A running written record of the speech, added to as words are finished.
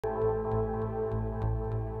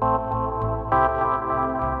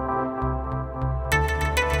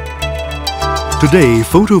Today,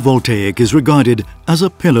 photovoltaic is regarded as a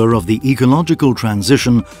pillar of the ecological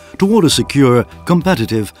transition toward a secure,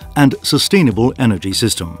 competitive and sustainable energy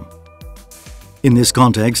system. In this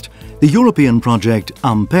context, the European project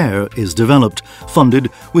Ampere is developed, funded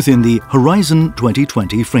within the Horizon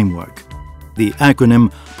 2020 framework. The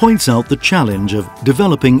acronym points out the challenge of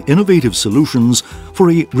developing innovative solutions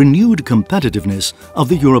for a renewed competitiveness of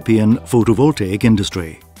the European photovoltaic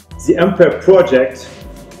industry. The Ampere project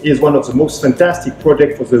is one of the most fantastic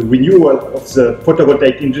projects for the renewal of the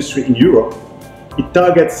photovoltaic industry in Europe. It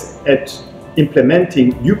targets at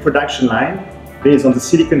implementing new production line based on the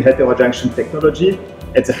silicon heterojunction technology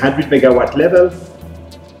at the 100 megawatt level.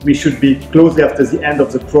 We should be closely after the end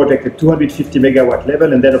of the project at 250 megawatt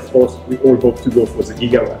level, and then of course we all hope to go for the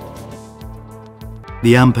gigawatt.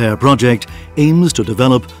 The Ampere project aims to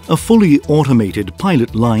develop a fully automated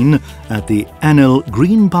pilot line at the Enel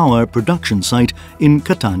Green Power production site in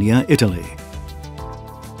Catania, Italy.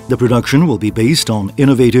 The production will be based on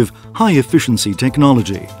innovative, high-efficiency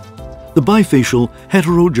technology, the bifacial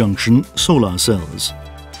heterojunction solar cells.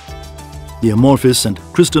 The amorphous and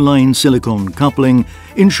crystalline silicon coupling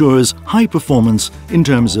ensures high performance in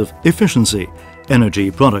terms of efficiency, energy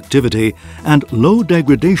productivity and low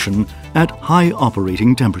degradation at high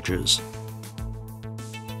operating temperatures.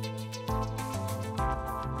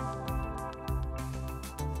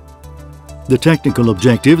 The technical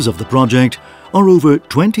objectives of the project are over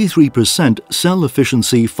 23% cell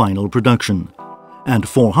efficiency final production and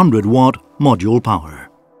 400-watt module power.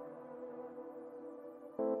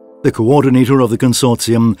 The coordinator of the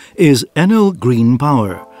consortium is Enel Green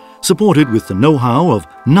Power, supported with the know-how of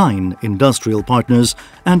 9 industrial partners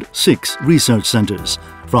and 6 research centers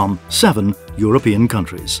from 7 European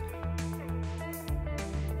countries.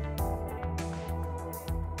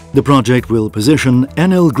 The project will position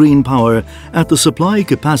Enel Green Power at the supply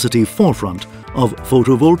capacity forefront of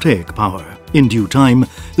photovoltaic power. In due time,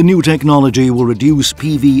 the new technology will reduce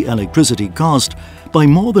PV electricity cost by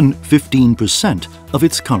more than 15% of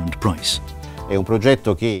its current price.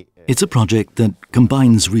 It's a project that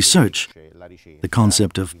combines research, the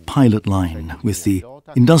concept of pilot line, with the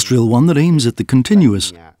industrial one that aims at the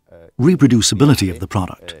continuous reproducibility of the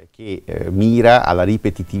product.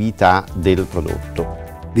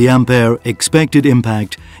 The Ampere expected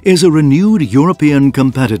impact is a renewed European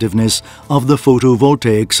competitiveness of the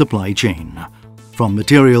photovoltaic supply chain, from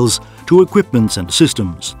materials to equipment and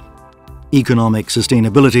systems. Economic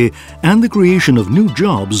sustainability and the creation of new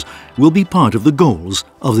jobs will be part of the goals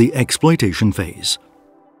of the exploitation phase.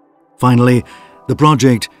 Finally, the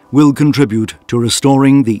project will contribute to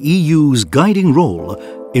restoring the EU's guiding role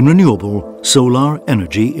in renewable solar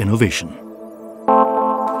energy innovation.